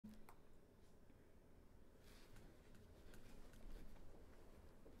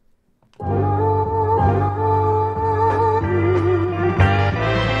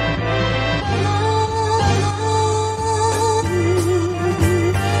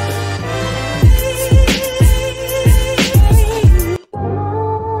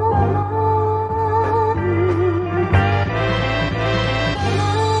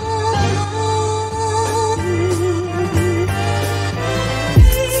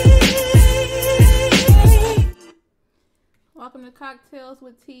welcome to Cocktails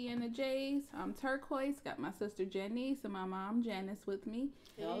with T and the J's. I'm Turquoise, got my sister Janice and my mom Janice with me.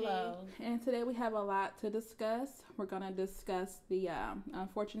 Hello. And today we have a lot to discuss. We're going to discuss the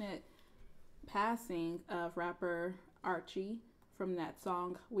unfortunate passing of rapper Archie from that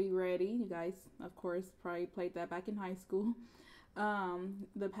song We Ready. You guys, of course, probably played that back in high school.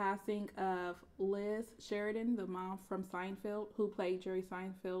 The passing of Liz Sheridan, the mom from Seinfeld, who played Jerry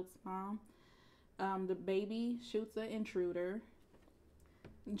Seinfeld's mom. The baby shoots an intruder.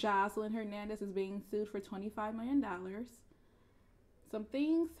 Jocelyn Hernandez is being sued for $25 million. Some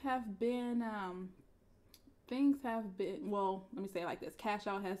things have been, well, let me say it like this. Cash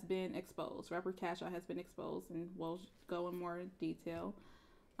Out has been exposed. Rapper Cash Out has been exposed, and we'll go in more detail.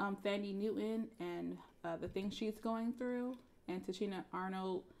 Thandie Newton and the things she's going through, and Tashina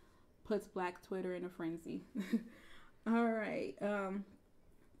Arnold puts Black Twitter in a frenzy. All right.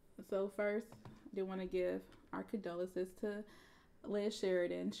 So first, I do want to give our condolences to Liz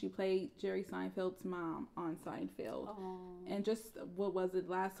Sheridan. She played Jerry Seinfeld's mom on Seinfeld. Oh. And just, what was it,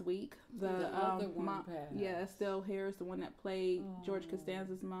 last week? The other one mom, passed. yeah, Estelle Harris, the one that played George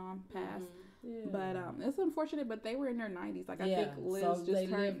Costanza's mom, passed. Yeah. But it's unfortunate, but they were in their 90s. Like, I think Liz so just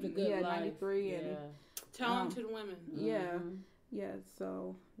turned lived a good life. 93. And talented women. Yeah. Yeah,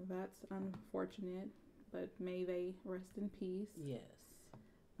 so that's unfortunate, but may they rest in peace. Yes.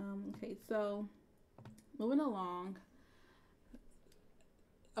 Okay, so moving along.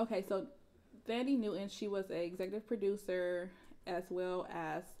 Okay, so Thandie Newton, she was an executive producer as well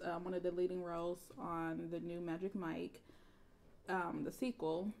as one of the leading roles on the new Magic Mike, the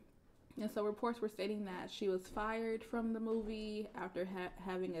sequel. And so reports were stating that she was fired from the movie after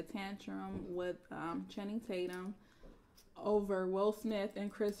having a tantrum with Channing Tatum over Will Smith and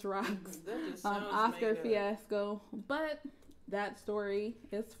Chris Rock's Oscar fiasco. But that story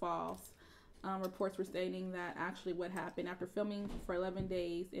is false. Reports were stating that actually what happened after filming for 11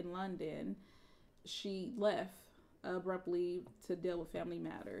 days in London, she left abruptly to deal with family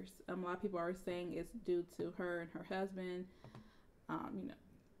matters. A lot of people are saying it's due to her and her husband,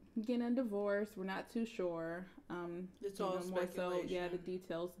 getting a divorce. We're not too sure. It's all speculation. So, the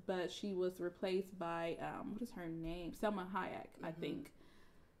details. But she was replaced by what is her name? Selma Hayek, I think.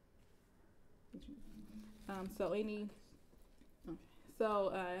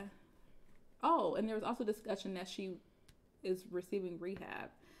 And there was also discussion that she is receiving rehab.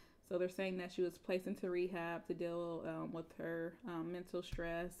 So they're saying that she was placed into rehab to deal with her mental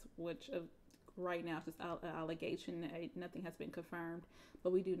stress, which right now is just an allegation. Nothing has been confirmed,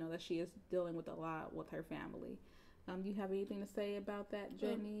 but we do know that she is dealing with a lot with her family. Do you have anything to say about that,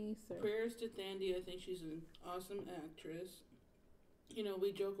 Janice? Prayers to Thandie. I think she's an awesome actress.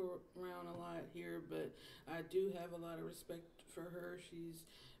 We joke around a lot here, but I do have a lot of respect for her. She's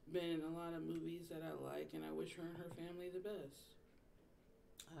been in a lot of movies that I like, and I wish her and her family the best.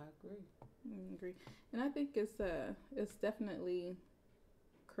 I agree. And I think it's definitely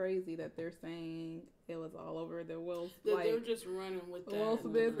crazy that they're saying it was all over the Will. They're just running with that. Will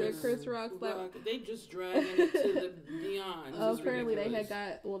Smith and Chris Rock. They just dragging it to the beyond. Apparently they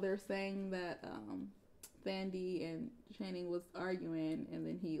had they're saying that Thandie and Channing was arguing, and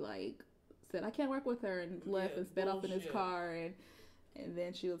then he said, I can't work with her, and left and sped off in his car, and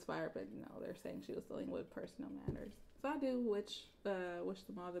then she was fired. But no, they're saying she was dealing with personal matters. So I do wish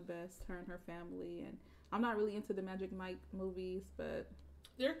them all the best, her and her family. And I'm not really into the Magic Mike movies, but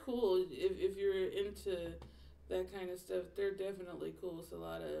they're cool. If you're into that kind of stuff, they're definitely cool. It's a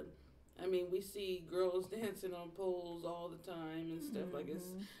lot of, we see girls dancing on poles all the time and stuff. Like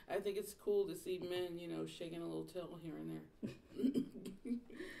I think it's cool to see men, shaking a little tail here and there.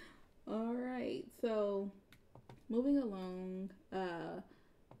 All right, so moving along,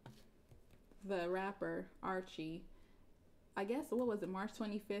 the rapper Archie, I guess, what was it, March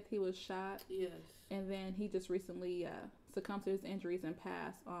 25th, he was shot? Yes. And then he just recently succumbed to his injuries and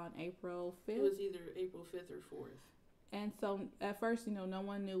passed on April 5th. It was either April 5th or 4th. And so at first, no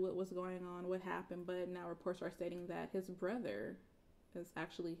one knew what was going on, what happened, but now reports are stating that his brother is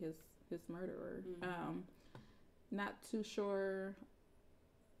actually his murderer. Mm-hmm. Not too sure,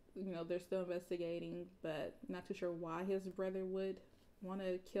 they're still investigating, but not too sure why his brother would want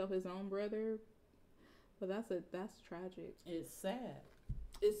to kill his own brother. But that's tragic. It's sad.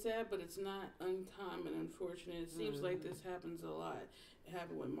 It's sad, but it's not uncommon, unfortunately. It seems like this happens a lot.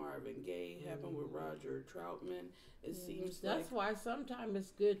 happened with Marvin Gaye, happened with Roger Troutman. It seems that's why sometimes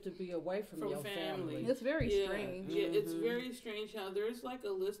it's good to be away from your family. It's very strange. Yeah, it's very strange how there's like a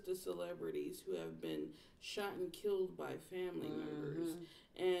list of celebrities who have been shot and killed by family members,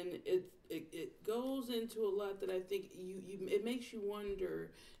 and it goes into a lot that I think it makes you wonder.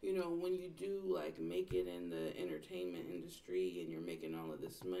 You know, when you do like make it in the entertainment industry and you're making all of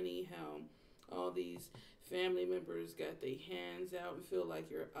this money, how all these family members got their hands out and feel like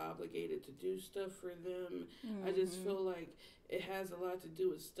you're obligated to do stuff for them. I just feel like it has a lot to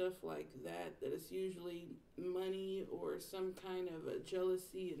do with stuff like that it's usually money or some kind of a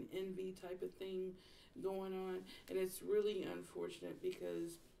jealousy and envy type of thing going on. And it's really unfortunate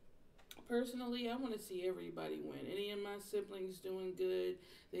because personally, I want to see everybody win. Any of my siblings doing good,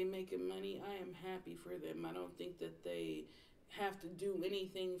 they making money, I am happy for them. I don't think that they have to do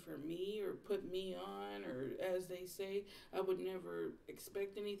anything for me or put me on, or as they say, I would never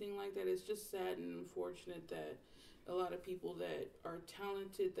expect anything like that. It's just sad and unfortunate that a lot of people that are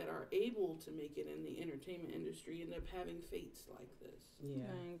talented, that are able to make it in the entertainment industry, end up having fates like this. Yeah,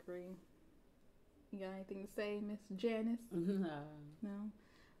 I agree. You got anything to say, Miss Janice? No.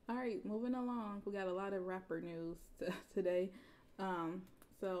 All right, moving along. We got a lot of rapper news today.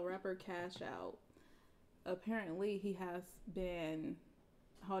 So rapper Cash Out. Apparently, he has been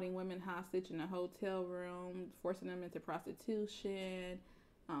holding women hostage in a hotel room, forcing them into prostitution,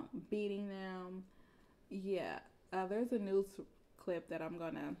 beating them. Yeah, there's a news clip that I'm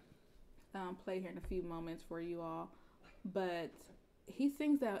going to play here in a few moments for you all. But he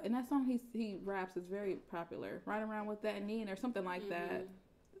sings that, and that song he raps is very popular. Run Around With That Neen or something like that.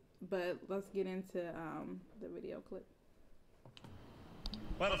 But let's get into the video clip.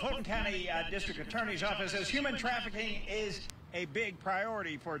 Well, the Fulton County District Attorney's Office says human trafficking is a big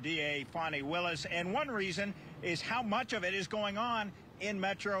priority for DA Fani Willis, and one reason is how much of it is going on in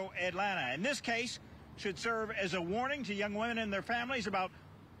Metro Atlanta. And this case should serve as a warning to young women and their families about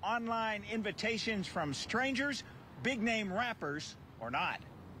online invitations from strangers, big-name rappers or not.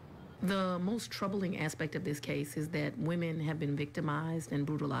 The most troubling aspect of this case is that women have been victimized and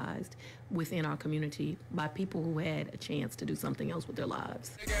brutalized within our community by people who had a chance to do something else with their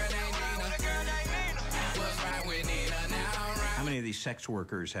lives. How many of these sex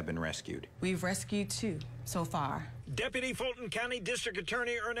workers have been rescued? We've rescued 2 so far. Deputy Fulton County District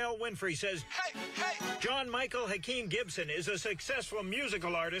Attorney Ernell Winfrey says, John Michael Hakeem Gibson is a successful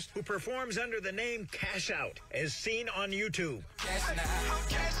musical artist who performs under the name Cash Out, as seen on YouTube.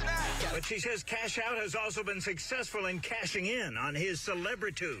 But she says Cash Out has also been successful in cashing in on his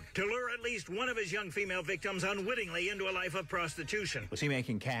celebritude to lure at least one of his young female victims unwittingly into a life of prostitution. Was he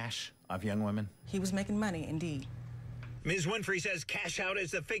making cash off young women? He was making money, indeed. Ms. Winfrey says Cash Out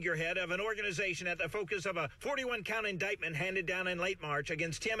is the figurehead of an organization at the focus of a 41-count indictment handed down in late March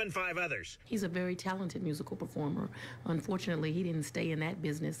against him and 5 others. He's a very talented musical performer. Unfortunately, he didn't stay in that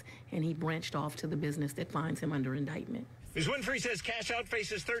business, and he branched off to the business that finds him under indictment. Ms. Winfrey says Cash Out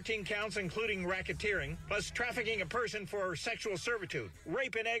faces 13 counts, including racketeering, plus trafficking a person for sexual servitude,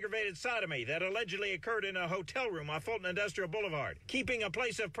 rape and aggravated sodomy that allegedly occurred in a hotel room off Fulton Industrial Boulevard, keeping a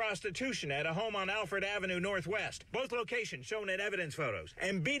place of prostitution at a home on Alfred Avenue Northwest, both locations shown in evidence photos,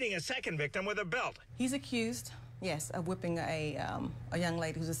 and beating a second victim with a belt. He's accused, yes, of whipping a young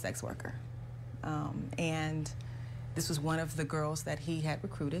lady who's a sex worker. And this was one of the girls that he had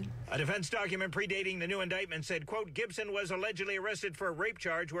recruited. A defense document predating the new indictment said, quote, Gibson was allegedly arrested for a rape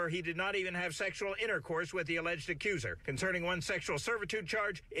charge where he did not even have sexual intercourse with the alleged accuser. Concerning one sexual servitude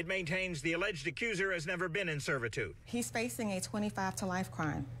charge, it maintains the alleged accuser has never been in servitude. He's facing a 25 to life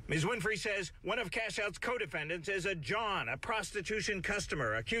crime. Ms. Winfrey says one of Cash Out's co-defendants is a John, a prostitution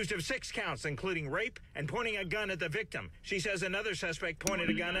customer, accused of 6 counts, including rape and pointing a gun at the victim. She says another suspect pointed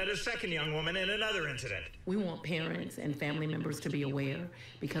a gun at a second young woman in another incident. We want parents and family members to be aware,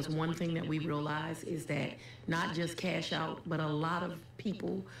 because one thing that we realize is that not just Cash Out, but a lot of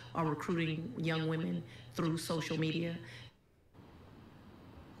people are recruiting young women through social media.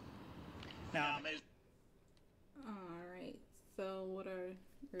 Now, all right. So, what are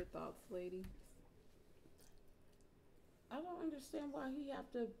your thoughts, ladies? I don't understand why he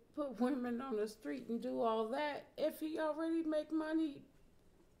have to put women on the street and do all that if he already make money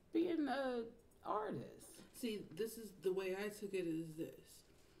being a artist. See, this is the way I took it is this.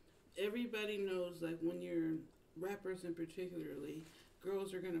 Everybody knows, like, when you're rappers in particularly,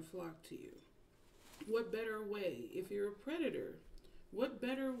 girls are going to flock to you. What better way, if you're a predator, what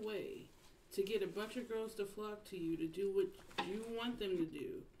better way to get a bunch of girls to flock to you to do what you want them to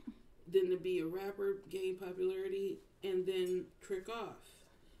do than to be a rapper, gain popularity, and then trick off,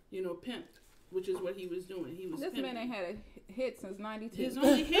 pimp which is what he was doing. He was This pimping. man ain't had a hit since '92. His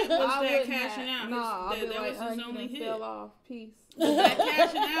only hit was I that wouldn't cashing have- out. Nah, I'll be that like, was his only hit. Fell off. Peace. But that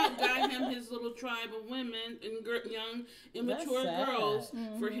cashing out got him his little tribe of women and young, immature That's sad. girls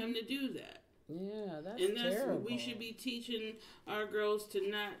for him to do that. Yeah, that's And that's terrible. we should be teaching our girls to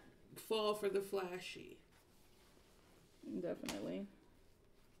not fall for the flashy. Definitely.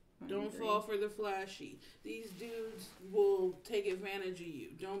 I Don't agree. fall for the flashy. These dudes will take advantage of you.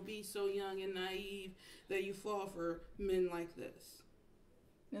 Don't be so young and naive that you fall for men like this.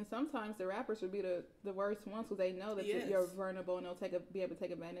 And sometimes the rappers would be the worst ones because they know that Yes. you're vulnerable and they'll be able to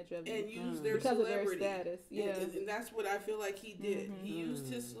take advantage of you. And use their because celebrity. of their status. Yeah. And that's what I feel like he did. He used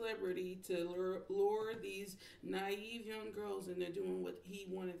his celebrity to lure these naive young girls into doing what he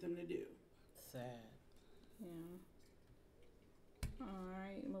wanted them to do. Sad. Yeah. All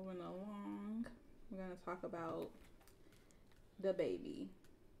right, moving along. We're gonna talk about the baby,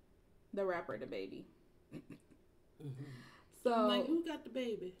 the rapper, the baby. So, I'm like, who got the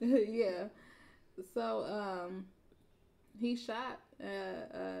baby? yeah. So, he shot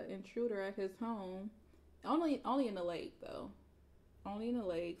an intruder at his home. Only in the lake though. Only in the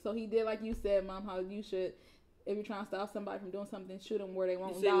lake. So he did like you said, Mom. How you should. If you're trying to stop somebody from doing something, shoot them where they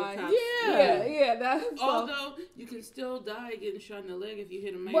won't You say what die. cops- Yeah. That's Although you can still die getting shot in the leg if you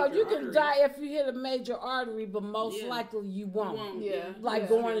hit a major Well, you can artery. die if you hit a major artery, but most Yeah. likely you You won't. won't, Yeah. Like Yeah.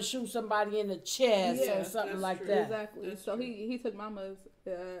 going to shoot somebody in the chest Yeah, or something that's like true. that. Exactly. That's So true. he took Mama's. I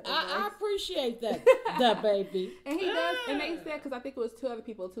advice. appreciate that, that baby. And he does. And they said because I think it was 2 other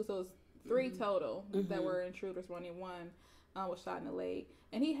people too, so it was 3 total that were intruders. Only one was shot in the leg.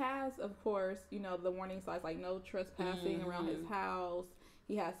 And he has, of course, the warning signs like no trespassing around his house.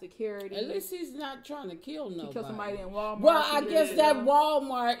 He has security. At least he's not trying to kill nobody. he killed somebody in Walmart. Well, I He guess did, that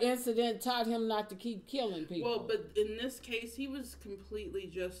Walmart incident taught him not to keep killing people. Well, but in this case, he was completely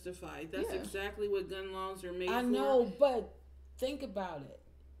justified. That's Yeah. exactly what gun laws are made for. I know, but think about it.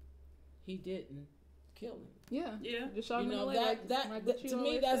 He didn't kill him. Yeah. Yeah. Just shot him in the You know, leg. like what you to me,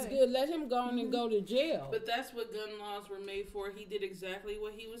 always that's say. good. Let him go on and go to jail. But that's what gun laws were made for. He did exactly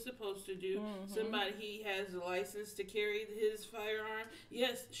what he was supposed to do. Somebody, he has a license to carry his firearm.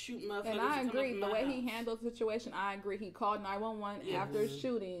 Yes, shoot motherfuckers. And I to come up agree. in The my way he house. handled the situation, I agree. He called 911 after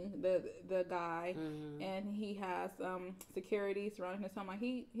shooting the guy, and he has security surrounding his home. Like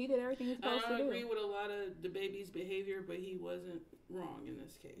he did everything he's I supposed don't to agree do. with a lot of the baby's behavior, but he wasn't wrong in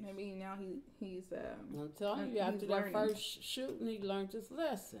this case. Maybe now he's. I'm telling you, he's after that learning. first shooting, he learned his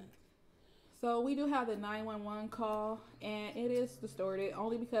lesson. So we do have the 911 call, and it is distorted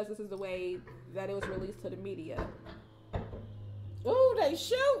only because this is the way that it was released to the media. Ooh, they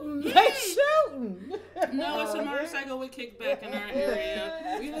shooting! They shooting! No, it's a motorcycle with kickback in our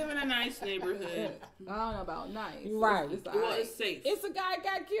area. We live in a nice neighborhood. I don't know about nice. Right. It's Well, alright. it's safe. It's a guy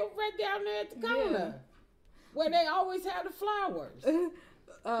got killed right down there at the corner, Yeah. where they always have the flowers.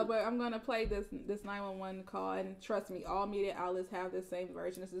 But I'm gonna play this 911 call, and trust me, all media outlets have the same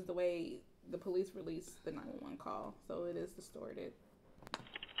version. This is the way the police released the 911 call, so it is distorted.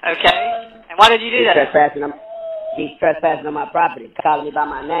 Okay. And why did you do that? He's trespassing on my property, calling me by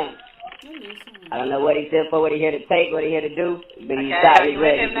my name. I don't know what he's here for, what he's here to take, what he's here to do. But he's Okay, shot, are he's you with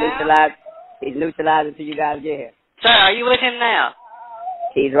ready. him He's now? neutralized. He's neutralized until you guys get here. Sir, are you with him now?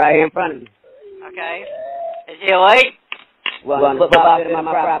 He's right here in front of me. Okay. Is he awake? Well, on the football field on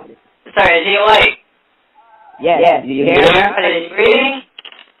my property. Sir, is he awake? Yes. Do you hear him? Is he breathing?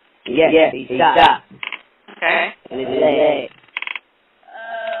 Yes. He's shot. Okay. In his leg.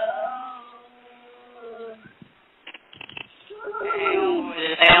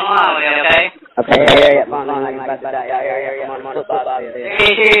 Just stay on line with you, okay? Okay, yeah. Come on, like about to die. Yeah. Come on the football field. Is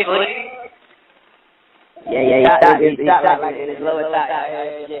he serious bleeding? Yeah. He's shot like in his lower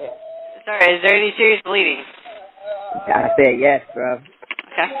thigh. Yeah. Sir, is there any serious bleeding? I said yes, bro.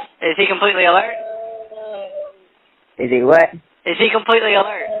 Okay. Is he completely alert? Is he what? Is he completely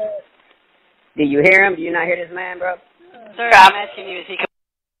alert? Do you hear him? Do you not hear this man, bro? Sir, I'm asking you, is he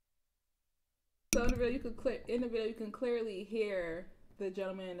So in the video, you can clearly hear the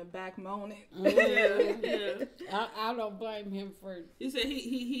gentleman in the back moaning. Yeah. I don't blame him for. He said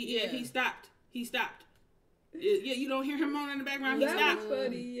he stopped. He stopped. Yeah, you don't hear him moaning in the background. He That stopped. was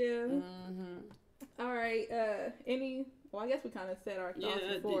funny, yeah. All right. Well, I guess we kind of said our thoughts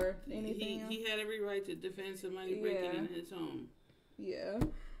before. Anything else? He had every right to defend somebody breaking in his home. Yeah.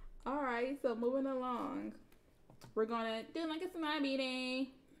 All right. So moving along, we're gonna do like it's my meeting.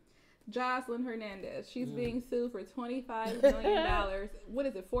 Jocelyn Hernandez. She's being sued for $25 million. What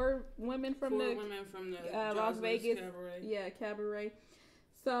is it? 4 women from the Las Jocelyn's Vegas cabaret. Yeah, cabaret.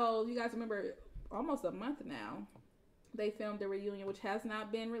 So you guys remember almost a month now. They filmed the reunion, which has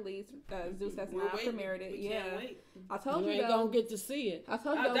not been released. Zeus has We're not waiting. premiered it. We can't wait. I told you ain't though. gonna get to see it. I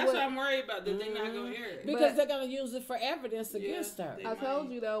told you though, That's what I'm worried about. That they're not gonna air it because they're gonna use it for evidence against her. I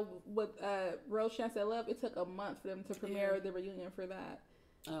told you though, with Rose Chancellor Love, it took a month for them to premiere the reunion for that.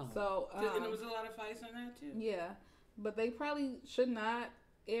 Oh. So and there was a lot of fights on that too. Yeah, but they probably should not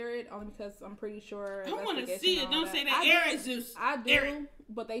air it only because I'm pretty sure. I want to see it. Don't say that. Air it, Zeus. I do,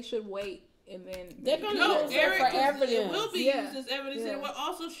 but they should wait. And then they're going to use it for evidence. It will be used as evidence, and it will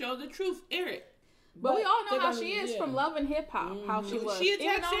also show the truth. Air it. But we all know how she is from Love and Hip Hop. How she was. She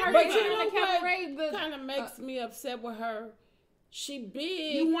attacks her. But you know what kind of makes me upset with her? She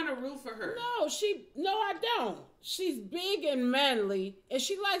big. You want to root for her? No, I don't. She's big and manly, and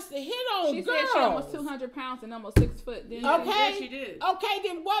she likes to hit on girls. She said she almost 200 pounds and almost 6 foot. Okay, she did. Okay,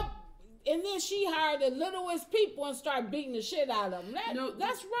 then what? And then she hired the littlest people and started beating the shit out of them.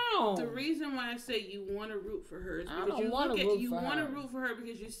 That's wrong. The reason why I say you want to root for her is because you want to root for her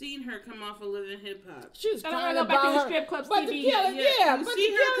because you've seen her come off of Love and Hip Hop. She was crying about her strip club. But you see her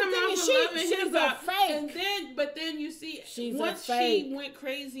come off of Love and Hip Hop, but then you see once she went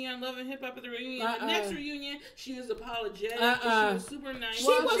crazy on Love and Hip Hop at the reunion. The next reunion, she was apologetic. She was super nice. She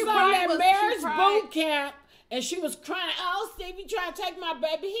was on that marriage boot camp. And she was crying, oh, Stevie trying to take my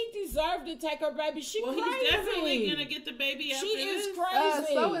baby. He deserved to take her baby. She's crazy. He's definitely going to get the baby after this. She is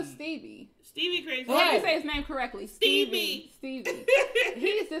crazy. So is Stevie. Stevie crazy. Let me say his name correctly. Stevie. He's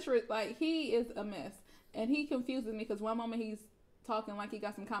he is a mess. And he confuses me because one moment he's talking like he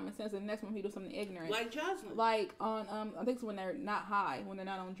got some common sense and the next moment he does something ignorant. Like Jocelyn. Like on, I think it's when they're not high, when they're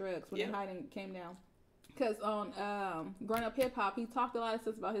not on drugs, when they're hiding came down. Because on Growing Up Hip Hop, he talked a lot of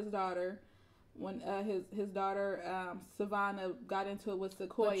sense about his daughter. When his daughter Savannah got into it with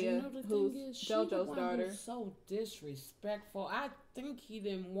Sequoia, who's JoJo's daughter. Who's so disrespectful. I think he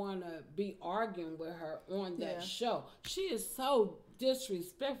didn't want to be arguing with her on that show. She is so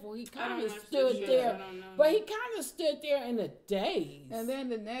disrespectful. He kind of stood there, but he kind of stood there in a daze. And then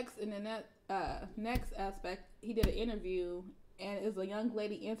the next aspect, he did an interview. And it was a young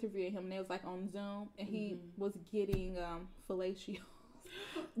lady interviewing him, and it was like on Zoom, and he was getting fellatio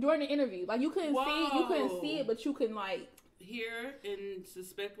during the interview. Like you couldn't see it, but you can like hear and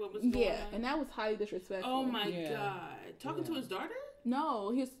suspect what was going on. Yeah, and that was highly disrespectful. Oh my God! Talking to his daughter?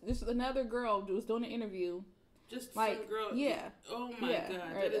 No, this another girl who was doing an interview. Just like some girl. Yeah. Oh my God,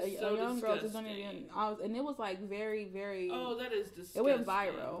 that is so a young disgusting. girl just doing it, and it was like very, very. Oh, that is disgusting. It went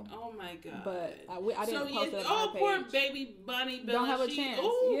viral. Oh my God. But I didn't post it on my page. Poor baby Bonnie Bella. Don't have a chance.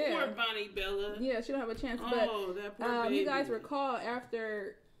 Oh, poor Bonnie Bella. Yeah, she don't have a chance. But that poor baby. You guys recall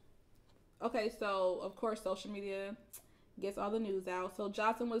after. Okay, so of course social media gets all the news out. So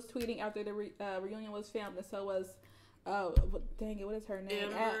Johnson was tweeting after the reunion was filmed, and so was. Oh, dang it! What is her name?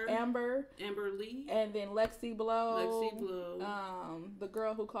 Amber Lee. And then Lexi Blow. The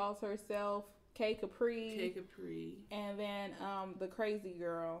girl who calls herself K Capri. And then the crazy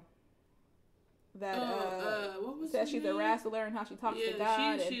girl that what was says she's a wrestler and how she talks to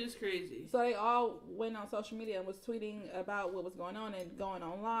God. She is crazy. So they all went on social media and was tweeting about what was going on and going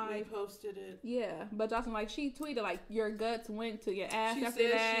on live. They posted it. Yeah, but Jocelyn, she tweeted your guts went to your ass she after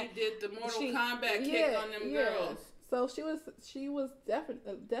said that. She did the Mortal Kombat kick on them girls. So she was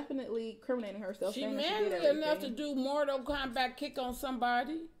definitely incriminating herself. She manly enough to do Mortal Kombat kick on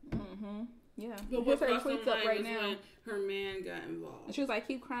somebody. Mm-hmm. Yeah. But what's her tweets up right now? Her man got involved. And she was like,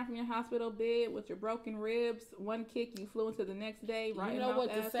 "Keep crying from your hospital bed with your broken ribs. One kick, you flew into the next day. Right? You know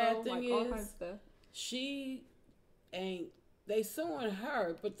what the sad thing is? All kinds of stuff. She ain't. They suing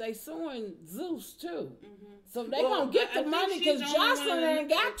her, but they suing Zeus too. Mm-hmm. So they gonna get the money because Jocelyn ain't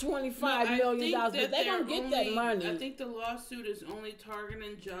got $25 million, but they gonna get that money. I think the lawsuit is only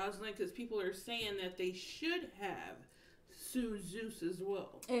targeting Jocelyn because people are saying that they should have sued Zeus as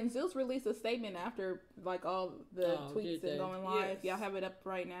well. And Zeus released a statement after all the tweets and going live. Yes. Y'all have it up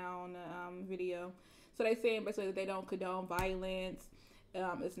right now on the video. So they saying basically that they don't condone violence.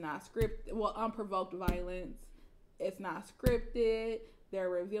 It's not scripted. Well, unprovoked violence. It's not scripted. They're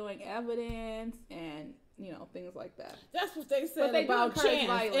reviewing evidence and things like that. That's what they said about Chance.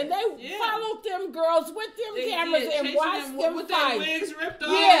 Violence. And they followed them girls with them cameras and watched them with fight. Their wigs ripped off,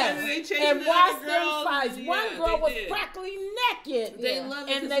 and watched them fight. One girl was practically naked. They love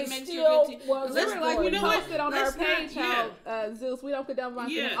it, and they still was we posted on our page how Zeus, we don't condone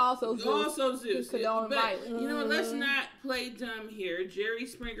violence, and also Zeus condone violence. You know, let's not play dumb here. Jerry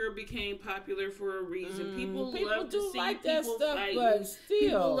Springer became popular for a reason. People love to see people fight. But still,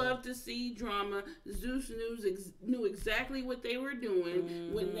 people love to see drama. Zeus knew exactly what they were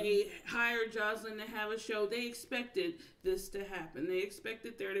doing when they hired Jocelyn to have a show. They expected this to happen. They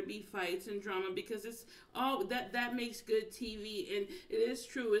expected there to be see fights and drama because it's all that makes good TV, and it is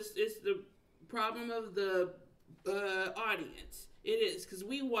true. It's the problem of the audience. It is, because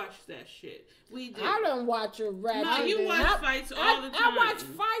we watch that shit. We do. I don't watch a rap. No, you watch fights all the time. I watch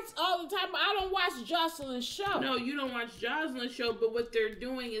fights all the time, but I don't watch Jocelyn's show. No, you don't watch Jocelyn's show, but what they're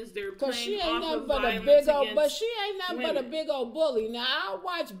doing is they're playing she ain't off nothing of but violence a big old, against but she ain't nothing women. but a big old bully. Now, I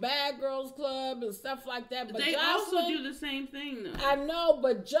watch Bad Girls Club and stuff like that, but they Jocelyn, also do the same thing, though. I know,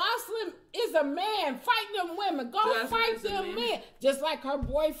 but Jocelyn is a man fighting them women. Go Jocelyn fight them men. Just like her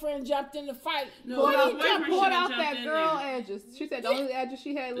boyfriend jumped in the fight. No, he pulled out that girl edges. She said the only edges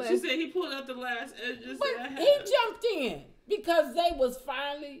she had left. She said he pulled out the last edges. But he jumped in because they was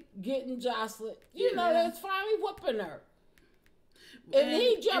finally getting Jocelyn. You know, they was finally whooping her. And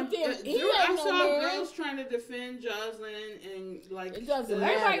he jumped in. I saw girls trying to defend Jocelyn and like. It doesn't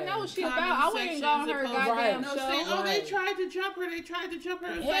matter. Everybody knows what she about. I wouldn't go on her goddamn show. Saying, they tried to jump her. They tried to jump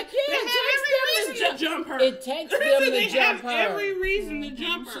her. Heck yeah, they have every reason to jump her. It takes them to jump her. They have every reason to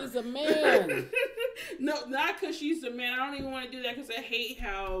jump her. She's a man. No, not because she's a man. I don't even want to do that because I hate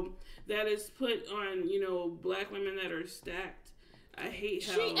how that is put on, black women that are stacked. I hate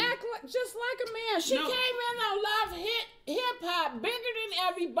how she act just like a man. She came in on Love Hip Hop, bigger than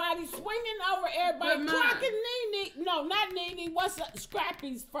everybody, swinging over everybody, clocking Nene. No, not Nene. What's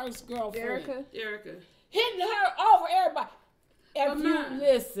Scrappy's first girlfriend? Erica. Hitting her over everybody. If you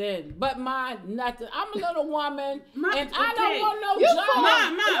listen, but mine, nothing. I'm a little woman, and I don't want no giant.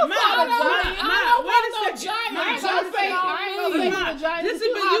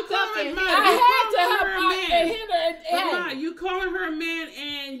 You calling her a man,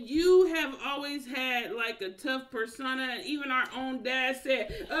 and you have always had like a tough persona. And even our own dad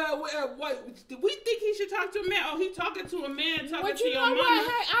said, "What? We think he should talk to a man? Oh, he talking to a man, talking to your mama."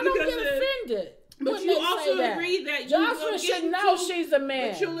 I don't get offended. But you also agree that Jocelyn should know she's a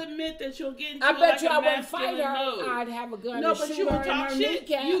man. But you'll admit that you'll get into I bet you I wouldn't wouldn't fight her. I'd have a gun. No, but you would talk shit.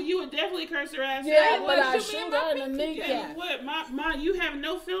 You would definitely curse her ass out. But I'd shoot her in the kneecap. What? Ma, you have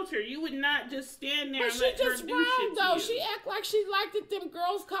no filter. You would not just stand there and let her do shit to you. She act like she liked it. Them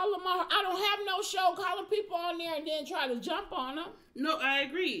girls call them on her. I don't have no show calling people on there and then try to jump on them. No, I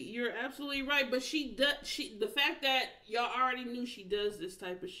agree. You're absolutely right. But she does. The fact that y'all already knew she does this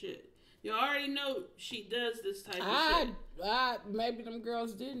type of shit. You already know she does this type of shit. Maybe them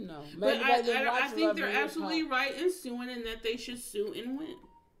girls didn't know. But I think they're absolutely right in suing and that they should sue and win.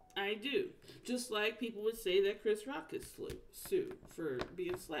 I do. Just like people would say that Chris Rock is sued for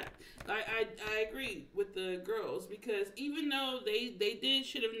being slapped. I agree with the girls because even though they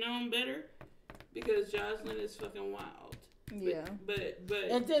should have known better because Jocelyn is fucking wild. Yeah. But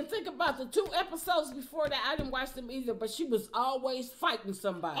and then think about the 2 episodes before that. I didn't watch them either, but she was always fighting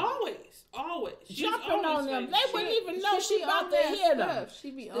somebody. Always. Jumping on them. They wouldn't even know she about to hit them.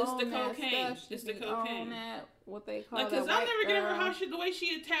 She be on the cocaine. It's the cocaine. What they call because I'll never get over how the way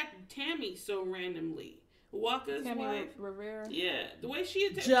she attacked Tammy so randomly. Walker's wife. Rivera. Yeah, the way she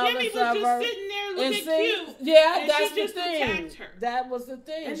attacked Tammy was just sitting there looking cute. Yeah, and that's she the just thing. Attacked her. That was the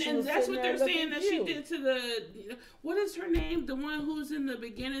thing. And that's what they're saying that she did to the. What is her name? The one who's in the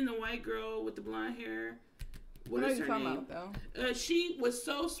beginning, the white girl with the blonde hair. What is her name? She was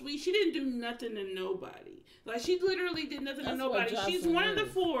so sweet. She didn't do nothing to nobody. Like she literally did nothing to nobody. She's one of the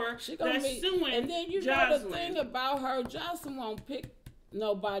 4 that's suing. And then you know the thing about her, Jocelyn won't pick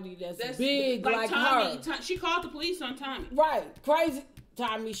nobody that's big like Tommy. her. She called the police on Tommy. Right, crazy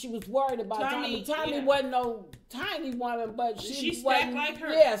Tommy. She was worried about Tommy. Tommy wasn't no tiny woman, but she stacked like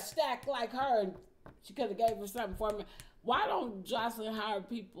her. Yeah, stacked like her. And she could have gave her something for me. Why don't Jocelyn hire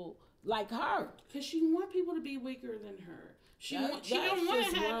people like her? Because she want people to be weaker than her. She don't want to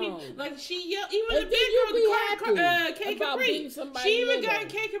have people like she yelled. Even and the big girl, Kay Capri. She even got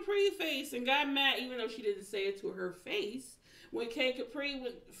Kay Capri face and got mad, even though she didn't say it to her face. When Kay Capri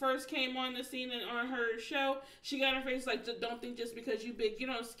first came on the scene and on her show, she got her face like, "Don't think just because you big, you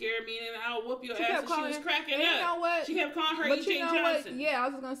don't scare me, and I'll whoop your ass." And she was cracking up. You know what? She kept calling her E.J. Johnson. Yeah, I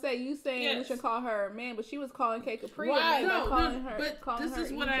was just gonna say you saying we should call her a man, but she was calling Kay Capri. Right? But this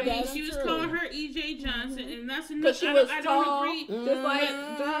is what I mean. She was calling her E.J. Johnson, and that's enough. I don't agree. Just like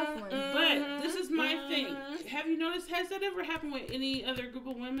Jocelyn. But this is my thing. Have you noticed? Has that ever happened with any other group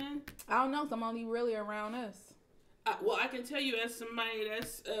of women? I don't know. So I'm only really around us. Well, I can tell you as somebody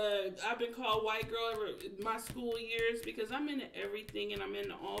that's, I've been called white girl ever my school years because I'm into everything and I'm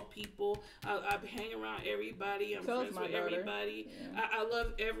into all people. I hang around everybody. I'm friends with everybody. Yeah. I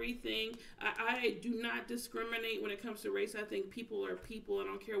love everything. I do not discriminate when it comes to race. I think people are people. I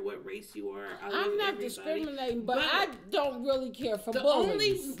don't care what race you are. I'm not discriminating, but I don't really care for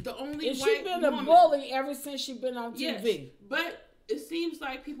bullies. The only if white she's been woman. A bully ever since she's been on TV. Yes, but it seems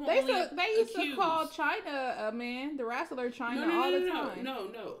like people they used to call China a man, the wrestler China all the time.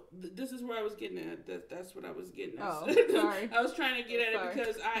 No. This is where I was getting at. That's what I was getting at. Oh, sorry. I was trying to get at it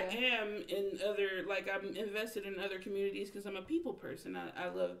because I am in other, like I'm invested in other communities because I'm a people person. I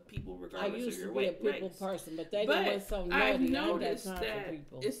love people regardless of your weight. I used to be a people person, but they went so nutty. I've noticed that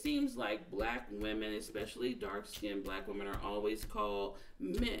it seems like black women, especially dark-skinned black women, are always called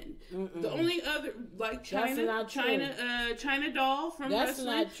men. The only other, like China Doll from wrestling,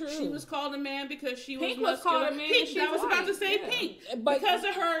 not true. She was called a man because she Pink was muscular. called a man. Pink, I was about to say Pink, because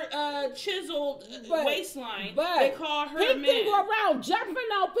of her chiseled waistline. They call her Pink a man. Didn't go around jumping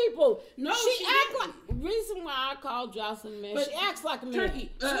on people. No, she act like. Reason why I call Jocelyn man, she acts like a man.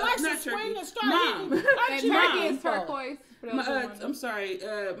 Turkey. She likes to swing and start. Mom. And Turkey is turquoise. I'm sorry,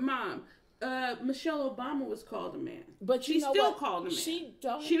 Mom. Michelle Obama was called a man, but she's still called a man. She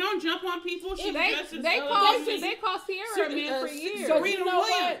don't jump on people. She dresses. They call Sierra a man for years. Serena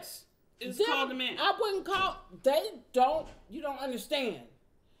Williams is called a man. I wouldn't call. They don't. You don't understand.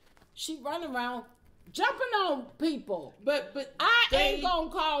 She run around jumping on people, but I ain't gonna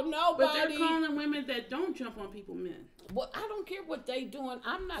call nobody. But they're calling women that don't jump on people men. Well, I don't care what they doing.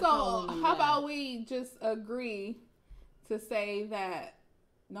 I'm not. So how about we just agree to say that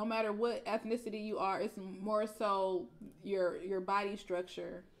no matter what ethnicity you are, it's more so your body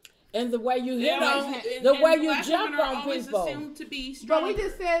structure and the way you hit on, the way you jump on people. Assumed to be but we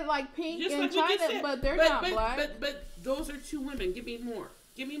just said like Pink and China, but they're not black. But those are two women. Give me more.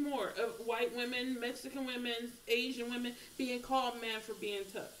 Give me more of white women, Mexican women, Asian women being called man for being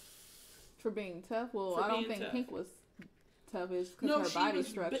tough. For being tough? Well, I don't think Pink was tough. It's because her body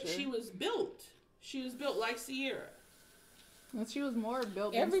structure. But she was built. She was built like Sierra. And she was more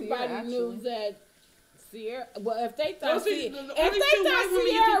built than Everybody Sierra, knew that Sierra. Well, if they thought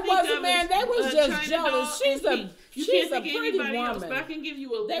Sierra was a man, they was just jealous. She's a pretty woman. But I can give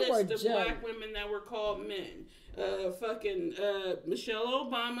you a list of black women that were called men. Michelle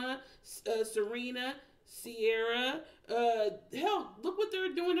Obama, Serena, Sierra. Hell, look what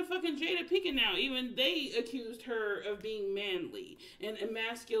they're doing to fucking Jada Pinkett now. Even they accused her of being manly and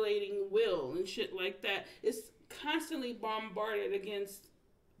emasculating Will and shit like that. It's constantly bombarded against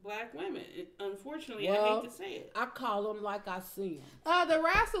black women. Unfortunately, I hate to say it. I call them like I see them. The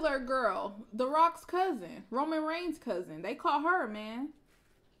wrestler girl, The Rock's cousin, Roman Reigns' cousin. They call her a man,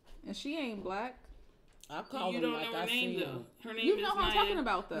 and she ain't black. I call them like I see them. Her name you is know who I'm talking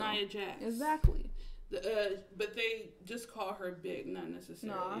about, though. Nia Jax. Exactly. But they just call her big, not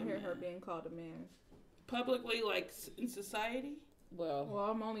necessarily. No, I hear her being called a man. Publicly, like in society? Well,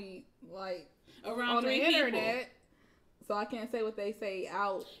 I'm only like around on the internet, people. so I can't say what they say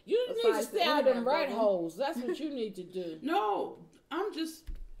out. You need to stay out in rat holes. That's what you need to do. No, I'm just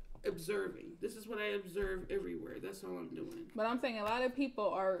observing. This is what I observe everywhere. That's all I'm doing. But I'm saying a lot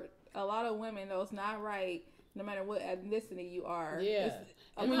of women, though it's not right, no matter what ethnicity you are. Yeah.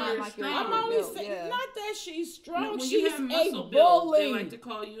 I'm only saying, not that she's strong. No, she's a bully. They like to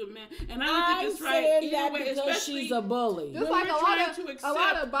call you a man, and I don't think it's right. Saying that because she's a bully. Just like a lot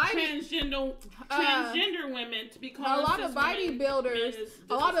of transgender women to be called. A lot of bodybuilders,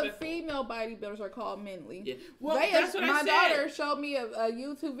 a lot of female bodybuilders are called manly. Yeah. Well, that's what I said. My daughter showed me a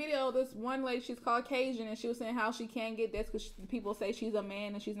YouTube video. This one lady, she's called Cajun, and she was saying how she can't get this because people say she's a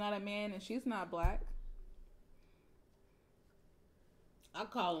man and she's not a man and she's not black. I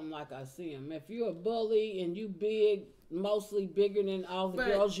call them like I see them. If you're a bully and you big, mostly bigger than all the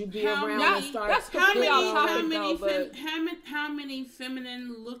girls you be around, and start how many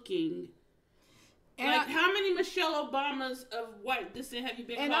feminine looking, how many Michelle Obamas of white descent have you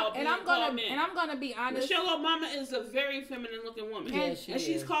been called? And I'm gonna be honest. Michelle Obama is a very feminine looking woman, and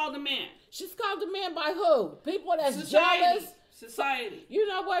she's called a man. She's called a man by who? People that's jealous. Society. You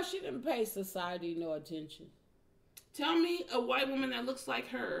know what? She didn't pay society no attention. Tell me a white woman that looks like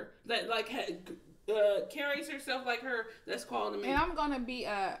her, that carries herself like her, that's called a man. And I'm gonna be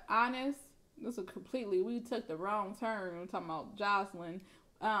honest. This is we took the wrong turn. We're talking about Jocelyn,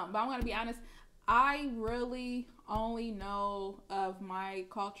 but I'm gonna be honest. I really only know of my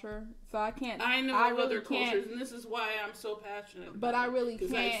culture, so I can't. I know of other cultures, and this is why I'm so passionate. But I really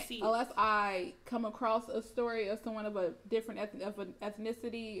can't unless I come across a story of someone of a different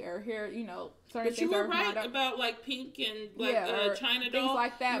ethnicity or hear, certain things. But you were right about like Pink and China Doll, things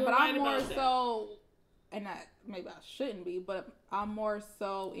like that. But I'm more so, and maybe I shouldn't be, but I'm more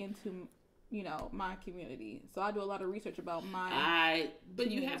so into my community. So I do a lot of research about my but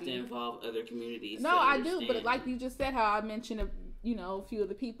community. You have to involve other communities. No, I do, but like you just said, how I mentioned a few of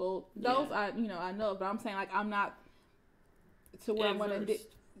the people, those I know, but I'm saying like I'm not to where I'm gonna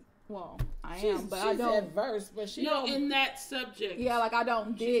Well, I am, but I don't. She's adverse, but she no in that subject. Yeah, like I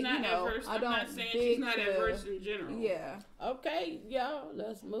don't dig. She's not adverse. I don't. I'm not saying she's not adverse in general. Yeah. Okay, y'all.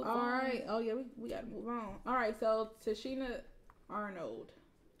 Let's move on. All right. Oh yeah, we gotta move on. All right. So Tashina Arnold.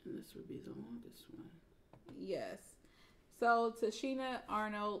 And this would be the longest one. Yes. So Tashina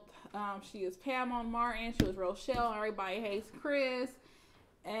Arnold, she is Pam on Martin. She was Rochelle. Everybody Hates Chris.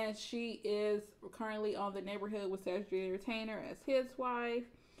 And she is currently on The Neighborhood with Cedric Retainer as his wife.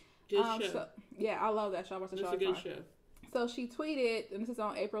 Good show. So, yeah, I love that show. I watched the show. It's a good show. So she tweeted, and this is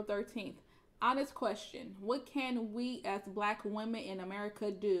on April 13th. Honest question. What can we as black women in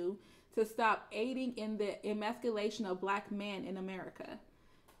America do to stop aiding in the emasculation of black men in America?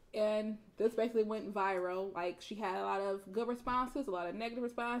 And this basically went viral. Like, she had a lot of good responses, a lot of negative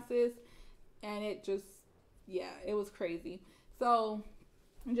responses. And it just, yeah, it was crazy. So,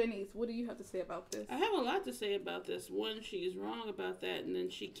 Janice, what do you have to say about this? I have a lot to say about this. One, she is wrong about that. And then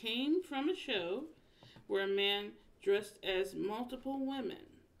she came from a show where a man dressed as multiple women.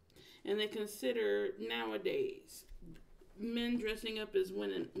 And they consider nowadays men dressing up as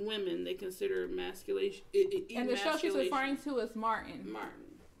women they consider emasculation. And the show she's referring to is Martin.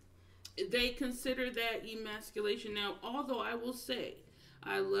 They consider that emasculation. Now, although I will say,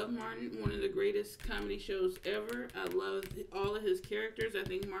 I love Martin, one of the greatest comedy shows ever. I love all of his characters. I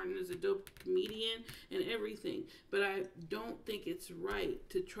think Martin is a dope comedian and everything. But I don't think it's right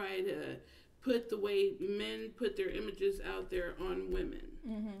to try to put the way men put their images out there on women.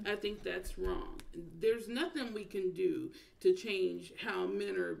 Mm-hmm. I think that's wrong. There's nothing we can do to change how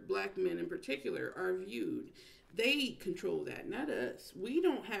men, or black men in particular, are viewed. They control that, not us. We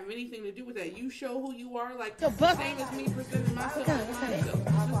don't have anything to do with that. You show who you are, like the same as me presenting myself.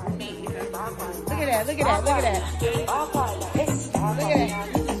 Me. Look at that, look at that, look at that. Look at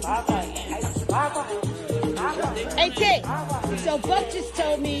that. Hey, Kate, so Buck just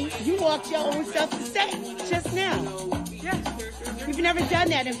told me you walked your own stuff to set just now. Yes. You've never done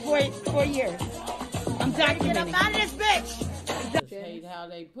that in four years. I'm documenting. Get up out of this bitch. I hate how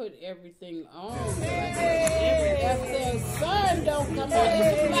they put everything on. If the sun don't come out,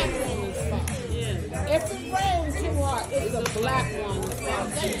 it's a black woman's fault. Yeah. If it rains too hard, it's a black woman's fault.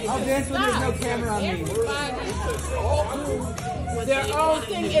 I'll dance when there's no camera on me. Everybody do their own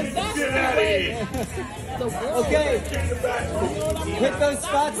thing. If that's the way the world hit those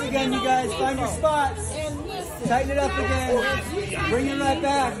spots again, you guys. Find your spots. And listen, tighten it up again. Bring it right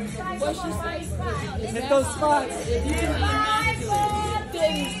back. What she says, hit those spots. If you can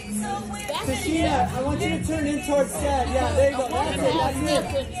Tashina, I want you to turn in towards set. Yeah, there you go. That's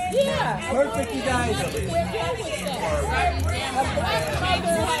it. Yeah. Perfect, you guys. We're good with that. A black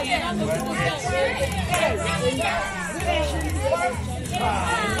mother has nothing to do with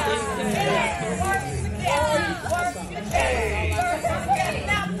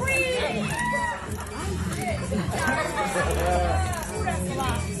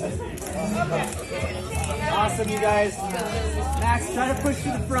Awesome, you guys. Max, try to push to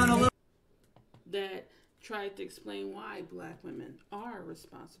the front a little. That tried to explain why black women are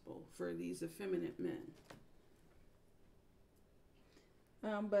responsible for these effeminate men.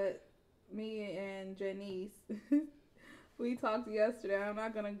 But me and Janice, we talked yesterday. I'm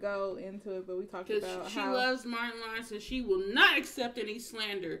not gonna go into it, but we talked about she loves Martin Lawrence, and she will not accept any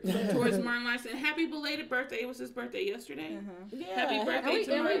slander towards Martin Lawrence. And happy belated birthday! It was his birthday yesterday. Yeah, happy birthday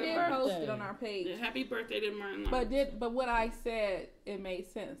to Martin. We did post it on our page. Yeah, happy birthday to Martin Lawrence. But what I said, it made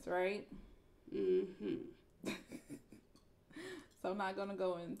sense, right? Mm-hmm. So I'm not gonna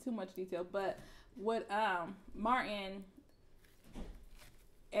go into too much detail, but what Martin.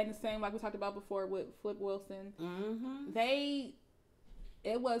 And the same like we talked about before with Flip Wilson,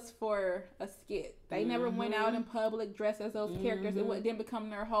 it was for a skit. They never went out in public dressed as those characters. It didn't become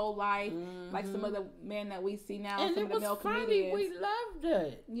their whole life like some of the men that we see now. And some of the male comedians. We loved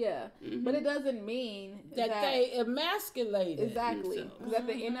it. Yeah, but it doesn't mean that they emasculated. Exactly. Because at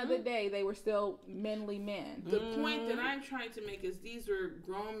the end of the day, they were still manly men. The point that I'm trying to make is these were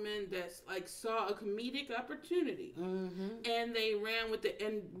grown men that like saw a comedic opportunity, and they ran with it.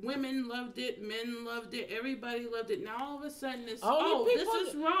 And women loved it, men loved it, everybody loved it. Now all of a sudden, this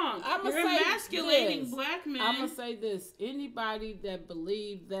is wrong. You're emasculating black men. I'm gonna say this: anybody that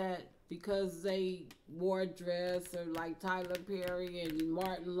believed that because they wore a dress or like Tyler Perry and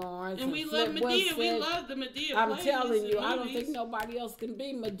Martin Lawrence and we love Madea, we love the Madea. I'm telling you, I don't think nobody else can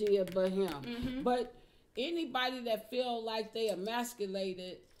be Madea but him. But anybody that feel like they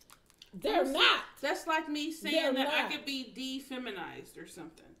emasculated, they're not. That's like me saying that I could be defeminized or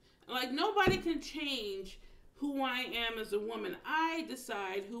something. Like nobody can change who I am as a woman. I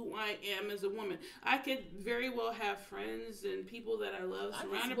decide who I am as a woman. I could very well have friends and people that I love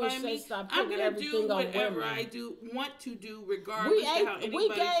surrounded by me. I'm going to do whatever I want to do, regardless of how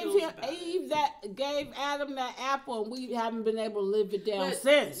anybody feels about it. Gave Adam that apple, and we haven't been able to live it down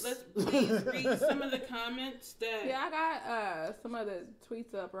since. Let's please read some of the comments that... Yeah, I got some of the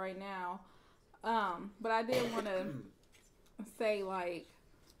tweets up right now. But I did want to say, like,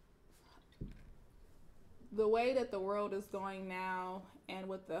 the way that the world is going now, and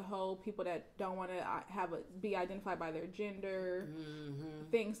with the whole people that don't want to be identified by their gender,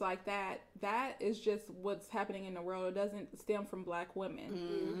 things like that, that is just what's happening in the world. It doesn't stem from black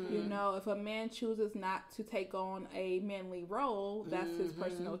women. You know, if a man chooses not to take on a manly role, that's his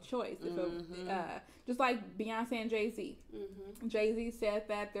personal choice. Just like Beyonce and Jay-Z. Jay-Z said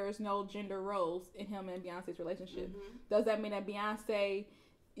that there's no gender roles in him and Beyonce's relationship. Does that mean that Beyonce,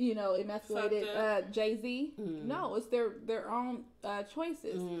 you know, emasculated Jay-Z? No, it's their own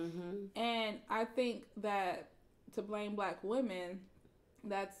choices. And I think that to blame black women,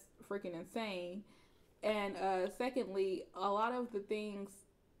 that's freaking insane. And secondly, a lot of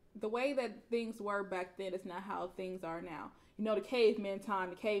the way that things were back then is not how things are now. You know, the cavemen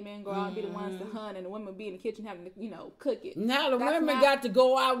time, the cavemen go out and be the ones to hunt, and the women be in the kitchen having to, you know, cook it. Now the women got to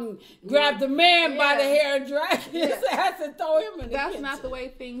go out and grab the man by the hair and drag his ass and throw him in the kitchen. That's not the way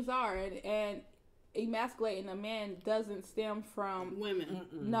things are. And emasculating a man doesn't stem from women.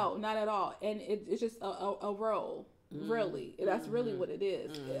 No, not at all. And it's just a role. Really. That's really what it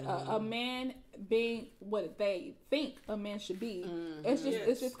is. A man being what they think a man should be.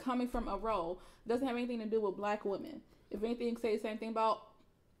 It's just coming from a role. It doesn't have anything to do with black women. If anything, say the same thing about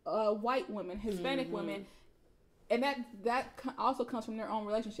white women, Hispanic women, and that also comes from their own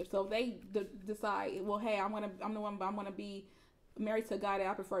relationship. So if they decide, well, hey, I'm the one, but I'm gonna be married to a guy that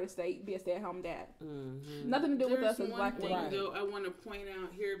I prefer to be a stay-at-home dad. Nothing to do with us as black women. There's one thing, though, I want to point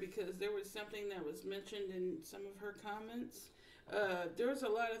out here, because there was something that was mentioned in some of her comments. There's a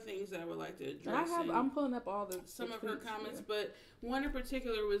lot of things that I would like to address. I'm pulling up all some of her comments, but one in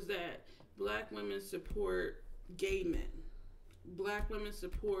particular was that black women support gay men. Black women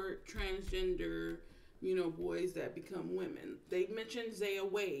support transgender, you know, boys that become women. They mentioned Zaya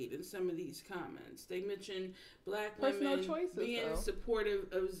Wade in some of these comments. They mentioned black women being supportive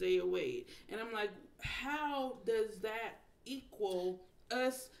of Zaya Wade. And I'm like, how does that equal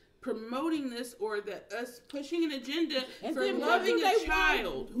us promoting this, or that us pushing an agenda for loving a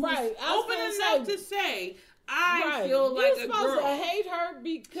child who's open enough to say, I feel like a girl. You're supposed to hate her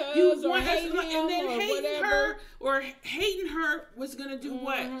because you want hate him, and then hating her or hating her was gonna do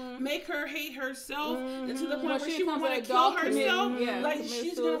what? Make her hate herself, and to the point where she would want to kill herself. Like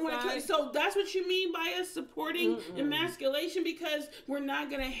she's gonna want to kill. So that's what you mean by us supporting emasculation, because we're not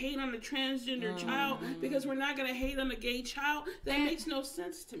gonna hate on a transgender child, because we're not gonna hate on a gay child. That makes no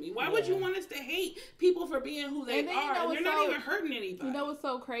sense to me. Why would you want us to hate people for being who they are? And they're not even hurting anybody. You know what's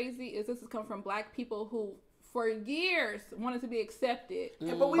so crazy is this has come from black people who for years wanted to be accepted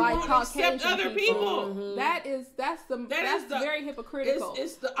but we by Caucasian accept other people. That's very hypocritical.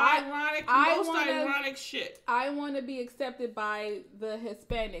 It's the most ironic shit. I want to be accepted by the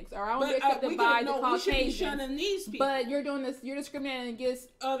Hispanics, or I want to be accepted by the Caucasians. We should be shunning these people. But you're doing this. You're discriminating against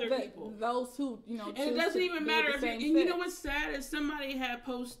other people. Those who, you know. And it doesn't even matter if you know what's sad is somebody had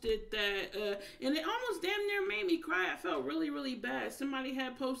posted that, and it almost damn near made me cry. I felt really, really bad. Somebody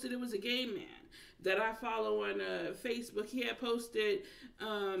had posted it was a gay man that I follow on Facebook. He had posted,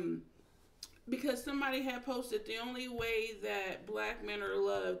 because somebody had posted the only way that black men are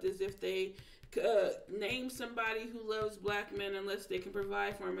loved is if they name somebody who loves black men unless they can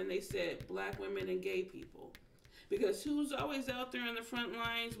provide for them. And they said black women and gay people. Because who's always out there in the front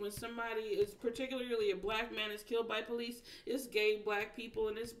lines when somebody is, particularly a black man, is killed by police? It's gay black people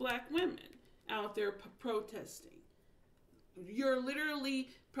and it's black women out there protesting. You're literally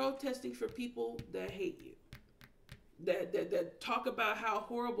protesting for people that hate you, that talk about how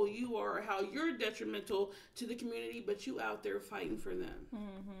horrible you are, or how you're detrimental to the community, but you out there fighting for them.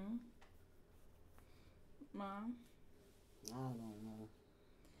 Mom? I don't know.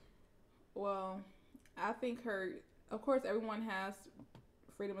 Well, I think of course, everyone has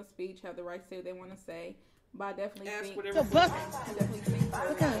freedom of speech, have the right to say what they want to say, but I definitely think... Look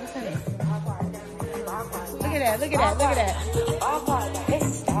at that. Look at that.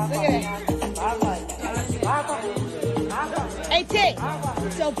 Hey, Tick.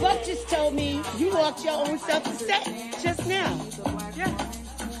 So Buck just told me you walked your own stuff to set just now. Yeah.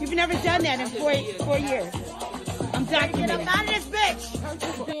 You've never done that in four years. I'm documenting. Get up out of this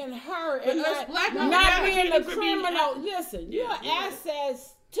bitch. Being her and not being a criminal. Listen, your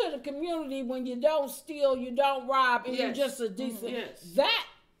assets to to the community when you don't steal, you don't rob, and you're just a decent. That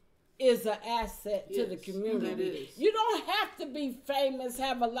is an asset to the community. You don't have to be famous,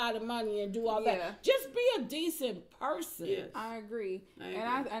 have a lot of money, and do all that. Just be a decent person. I agree.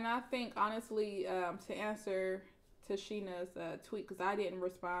 And I think honestly, to answer Tashina's tweet, because I didn't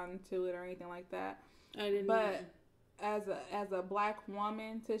respond to it or anything like that. I didn't. But as a black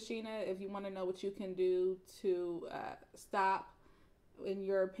woman, Tashina, if you want to know what you can do to stop, in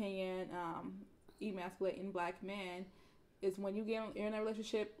your opinion, emasculating black men, is when you get in a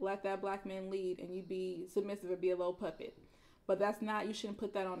relationship, let that black man lead, and you be submissive and be a little puppet. But that's not. You shouldn't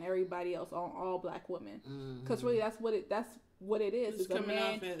put that on everybody else, on all black women, because really that's what it is.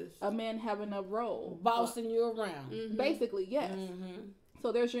 It's a man having a role, bossing you around. Basically, yes.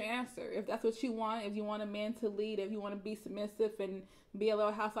 So there's your answer. If that's what you want, if you want a man to lead, if you want to be submissive and be a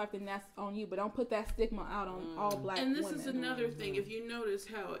little housewife, then that's on you. But don't put that stigma out on all black women. And this is another thing. If you notice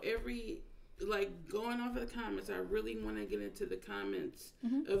how going off of the comments, I really want to get into the comments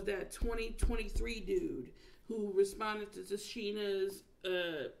of that 2023 dude who responded to Tashina's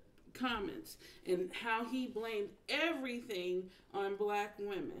comments and how he blamed everything on black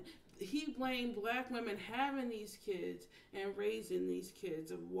women. He blamed black women having these kids and raising these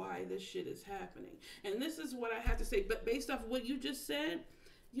kids of why this shit is happening. And this is what I have to say. But based off what you just said,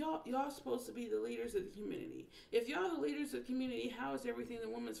 y'all supposed to be the leaders of the community. If y'all the leaders of the community, how is everything the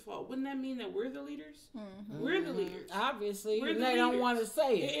woman's fault? Wouldn't that mean that we're the leaders? We're the leaders. Obviously, they don't want to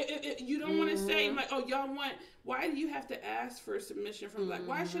say it. You don't want to say, like, oh, y'all want. Why do you have to ask for submission from black?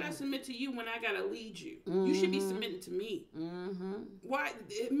 Why should I submit to you when I gotta lead you? You should be submitting to me. Why?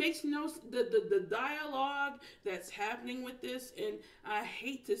 It makes the dialogue that's happening with this, and I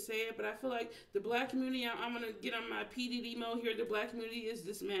hate to say it, but I feel like the black community. I'm gonna get on my PDD mode here. The black community is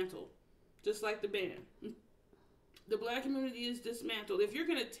dismantled, just like the band. The black community is dismantled. If you're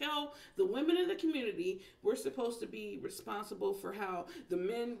going to tell the women in the community we're supposed to be responsible for how the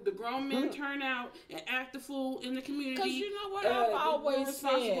grown men turn out and act the fool in the community. Because you know what I've always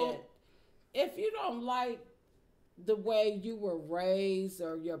said? If you don't like the way you were raised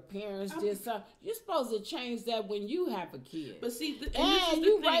or your parents did something, you're supposed to change that when you have a kid. But see, and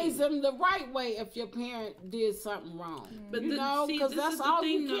you raise them the right way if your parent did something wrong. But because that's all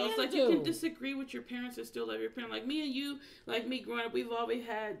you can it's like do. You can disagree with your parents and still love your parent. Like me and you, like me growing up, we've always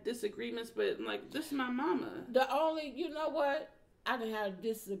had disagreements, but like this is my mama. The only, you know what? I done had a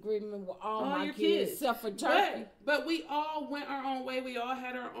disagreement with all my kids except for Turkey. But we all went our own way. We all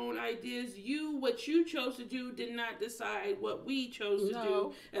had our own ideas. What you chose to do did not decide what we chose to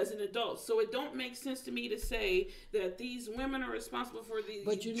do as an adult. So it don't make sense to me to say that these women are responsible for the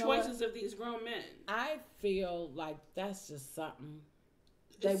choices of these grown men. I feel like that's just something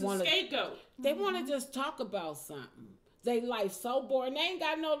they want to scapegoat. They want to just talk about something. They life so boring. They ain't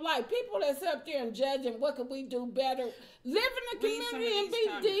got no life. People that's up there and judging what could we do better. Live in the community and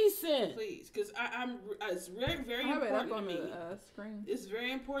be decent. Please, because it's very, very important to me. Screen. It's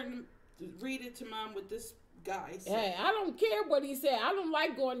very important to read it to Mom what this guy said. Hey, I don't care what he said. I don't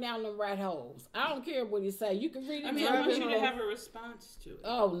like going down the rat holes. I don't care what he said. You can read it. I mean, I want you to have a response to it.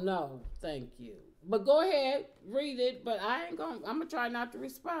 Oh, no. Thank you. But go ahead, read it. But I'm going to try not to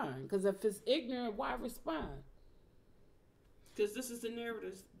respond. Because if it's ignorant, why respond? Because this is the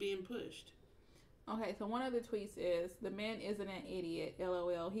narrative being pushed. Okay, so one of the tweets is, the man isn't an idiot,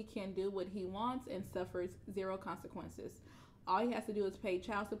 LOL. He can do what he wants and suffers zero consequences. All he has to do is pay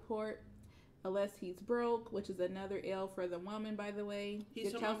child support, unless he's broke, which is another L for the woman, by the way.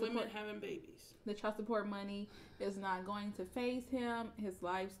 He's talking about women having babies. The child support money is not going to faze him. His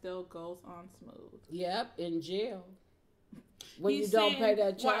life still goes on smooth. Yep, in jail. When you don't pay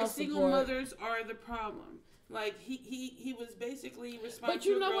that child support. Single mothers are the problem. Like, he was basically responding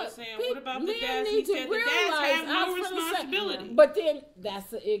to a girl saying, what about the dads? He said the dads have no responsibility. But then,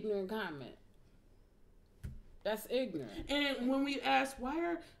 that's an ignorant comment. That's ignorant. And when we ask, why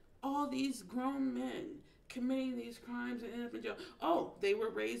are all these grown men committing these crimes and end up in jail? Oh, they were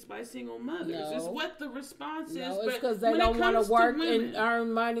raised by single mothers. Is what the response is. No, it's because they don't want to work and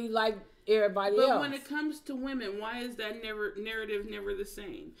earn money like everybody else. But when it comes to women, why is that narrative never the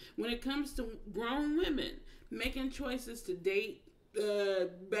same? When it comes to grown women making choices to date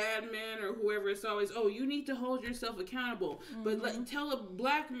bad men or whoever, it's always, oh, you need to hold yourself accountable. But tell a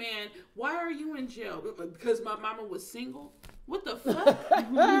black man, why are you in jail? Because my mama was single? What the fuck?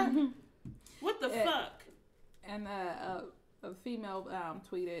 What the fuck? And a female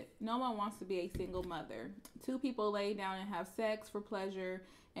tweeted, no one wants to be a single mother. Two people lay down and have sex for pleasure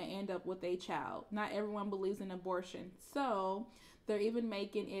and end up with a child. Not everyone believes in abortion. So They're even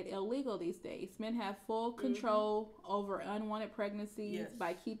making it illegal these days. Men have full control over unwanted pregnancies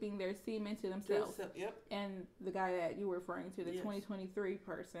by keeping their semen to themselves. And the guy that you were referring to, the 2023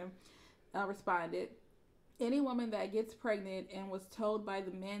 person, responded, any woman that gets pregnant and was told by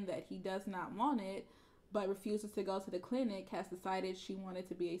the men that he does not want it, but refuses to go to the clinic, has decided she wanted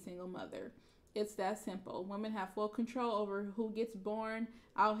to be a single mother. It's that simple. Women have full control over who gets born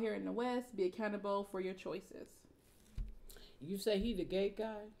out here in the West. Be accountable for your choices. You say he the gay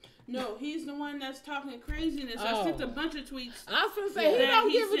guy? No, he's the one that's talking craziness. I sent a bunch of tweets. I was gonna say he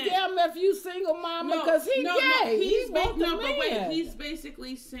don't give a damn if you single mama because he's gay. He's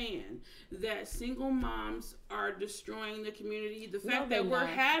basically saying that single moms are destroying the community. The fact that we're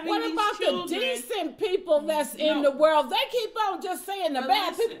having what these about children, the decent people that's in the world? They keep on just saying the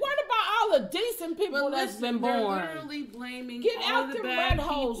bad people. What about all the decent people that's been born? They're literally blaming Get all out the the bad red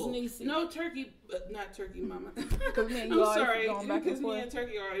holes, people. Niecy. No turkey, not turkey, mama. I'm sorry, because me and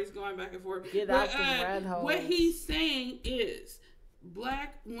turkey are always going back and forth. Get out the red holes. What he's saying is,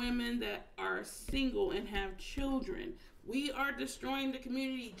 black women that are single and have children, we are destroying the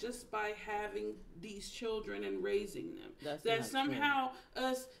community just by having these children and raising them. That somehow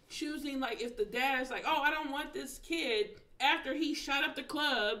us choosing, like, if the dad is like, oh, I don't want this kid after he shot up the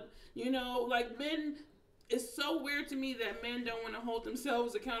club, you know, like, men. It's so weird to me that men don't want to hold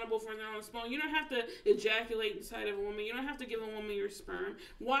themselves accountable for their own sperm. You don't have to ejaculate inside of a woman. You don't have to give a woman your sperm.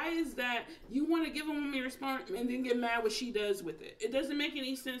 Why is that you want to give a woman your sperm and then get mad what she does with it? It doesn't make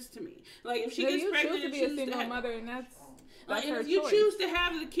any sense to me. Like, if she gets pregnant and choose to be a single mother, and that's like, her if you choice. Choose to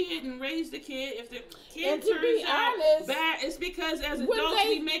have the kid and raise the kid, if the kid turns out bad, it's because as adults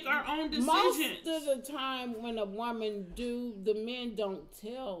we make our own decisions. Most of the time when a woman the men don't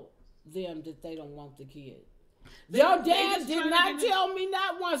tell them that they don't want the kid. Your dad did not tell me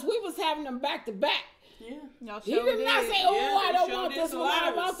not once. We was having them back to back. Yeah, he did not say, "Oh, I don't want this one. I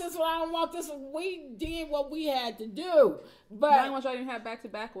don't want this one. I don't want this one." We did what we had to do. But the only ones I didn't have back to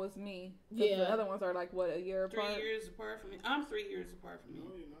back was me. The other ones are like a year apart. 3 years apart from me. I'm 3 years apart from you.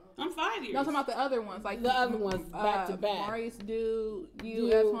 I'm 5 years. No, I'm talking about the other ones, like the other ones back to back. Maurice, you,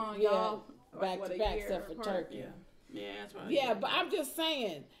 Esmond, y'all back to back, except for Turkey. Yeah, that's right. Yeah, but I'm just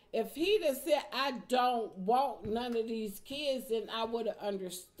saying, if he'd have said, I don't want none of these kids, then I would have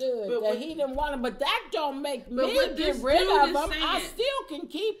understood that he didn't want them. But that don't make me get rid of them. I still can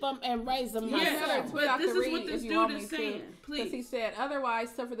keep them and raise them myself. But this is what this dude is saying. Please. Because he said, otherwise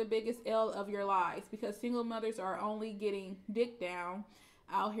suffer the biggest L of your lives. Because single mothers are only getting dick down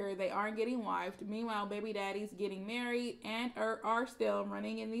out here. They aren't getting wifed. Meanwhile, baby daddies getting married and are still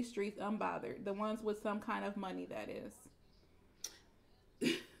running in these streets unbothered. The ones with some kind of money, that is.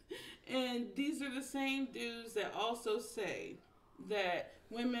 And these are the same dudes that also say that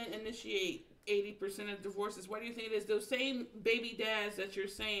women initiate 80% of divorces. Why do you think it is? Those same baby dads that you're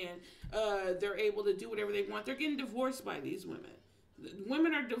saying they're able to do whatever they want. They're getting divorced by these women.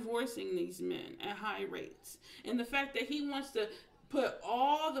 Women are divorcing these men at high rates. And the fact that he wants to put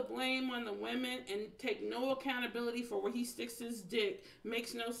all the blame on the women and take no accountability for where he sticks his dick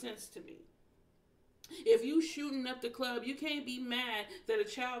makes no sense to me. If you shooting up the club, you can't be mad that a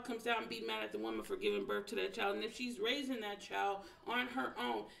child comes out and be mad at the woman for giving birth to that child. And if she's raising that child on her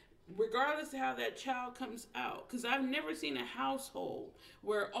own, regardless of how that child comes out, because I've never seen a household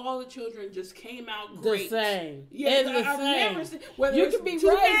where all the children just came out great. The same. Yeah, I've never seen. Whether you can be raised in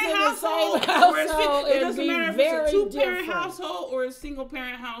the same household. It doesn't matter if it's a two-parent household or a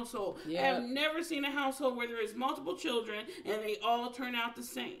single-parent household. Yep. I've never seen a household where there is multiple children and they all turn out the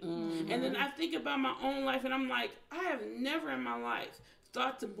same. Mm-hmm. And then I think about my own life and I'm like, I have never in my life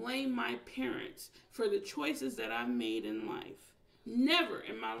thought to blame my parents for the choices that I've made in life. Never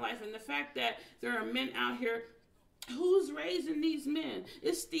in my life. And the fact that there are men out here, who's raising these men?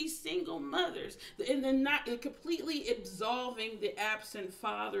 It's these single mothers. And then not completely absolving the absent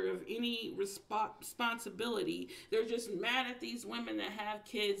father of any responsibility. They're just mad at these women that have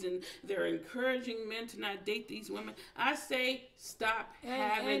kids and they're encouraging men to not date these women. I say stop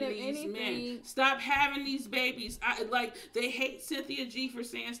having these men. Stop having these babies. They hate Cynthia G for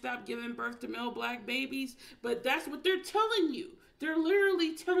saying stop giving birth to male black babies, but that's what they're telling you. They're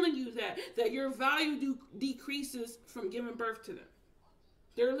literally telling you that your value decreases from giving birth to them.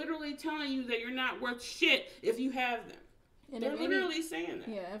 They're literally telling you that you're not worth shit if you have them. And they're literally saying that.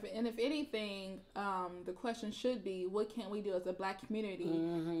 Yeah, if anything, the question should be, what can we do as a black community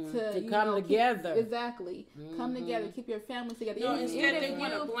to come together? Exactly. Come together, keep your family together. No, instead they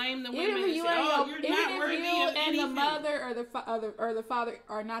want to blame the women and say, you're not worthy of anything. And the mother or the father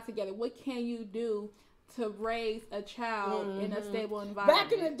are not together. What can you do to raise a child in a stable environment.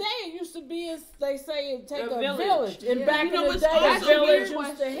 Back in the day, it used to be, they say it take a village. And back in the day, a village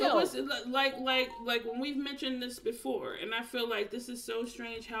used to help. Like when we've mentioned this before, and I feel like this is so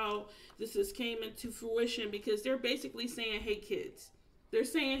strange how this has came into fruition, because they're basically saying hate kids. They're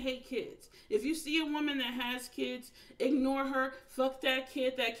saying hate kids. If you see a woman that has kids, ignore her. Fuck that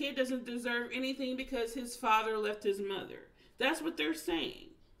kid. That kid doesn't deserve anything because his father left his mother. That's what they're saying.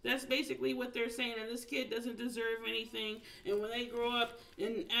 That's basically what they're saying. And this kid doesn't deserve anything. And when they grow up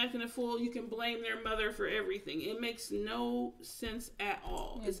and acting a fool, you can blame their mother for everything. It makes no sense at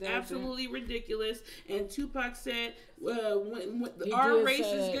all. It's absolutely ridiculous. And Tupac said, when our race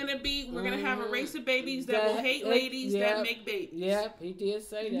is going to be, we're going to have a race of babies that will hate ladies that make babies. Yep, he did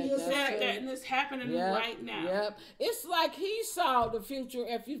say that. He said that, and it's happening right now. Yep. It's like he saw the future,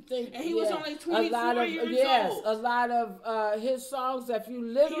 if you think. And he was only 24 years old. Yes, a lot of his songs, if you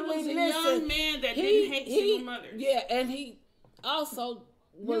literally listen. He was a young man that didn't hate single mothers. Yeah, and he also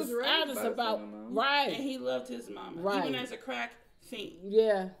was honest about, right. And he loved his mama, even as a crack fiend.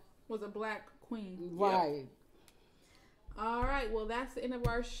 Yeah. Was a black queen. Right. Yep. All right, well, that's the end of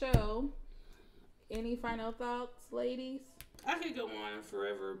our show. Any final thoughts, ladies? I could go on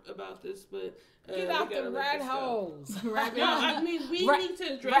forever about this, but get out the rat holes. I mean, we need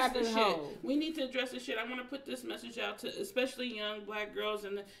to address this shit. We need to address this shit. I want to put this message out to especially young black girls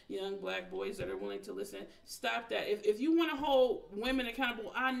and the young black boys that are willing to listen. Stop that. If you want to hold women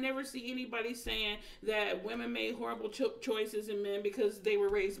accountable, I never see anybody saying that women made horrible choices in men because they were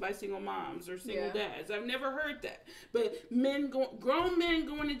raised by single moms or single dads. I've never heard that. But grown men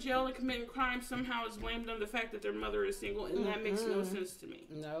going to jail and committing crimes somehow is blamed on the fact that their mother is single, and that makes no sense to me.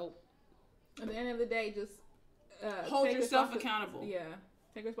 No. At the end of the day, just hold yourself accountable. Yeah.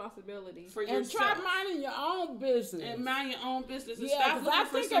 Take responsibility for yourself. And try minding your own business. And mind your own business. And stop looking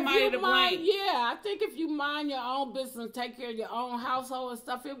for somebody to blame. I think if you mind your own business and take care of your own household and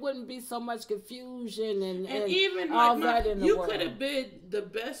stuff, it wouldn't be so much confusion and even all like that in the world. You could have been the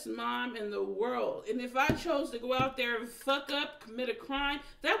best mom in the world. And if I chose to go out there and fuck up, commit a crime,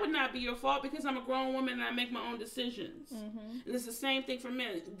 that would not be your fault because I'm a grown woman and I make my own decisions. Mm-hmm. And it's the same thing for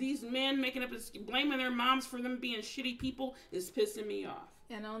men. These men making up, blaming their moms for them being shitty people is pissing me off.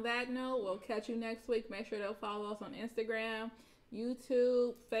 And on that note, we'll catch you next week. Make sure to follow us on Instagram,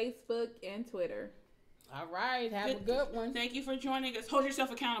 YouTube, Facebook, and Twitter. All right. Have a good one. Thank you for joining us. Hold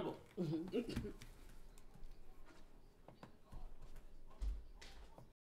yourself accountable. Mm-hmm.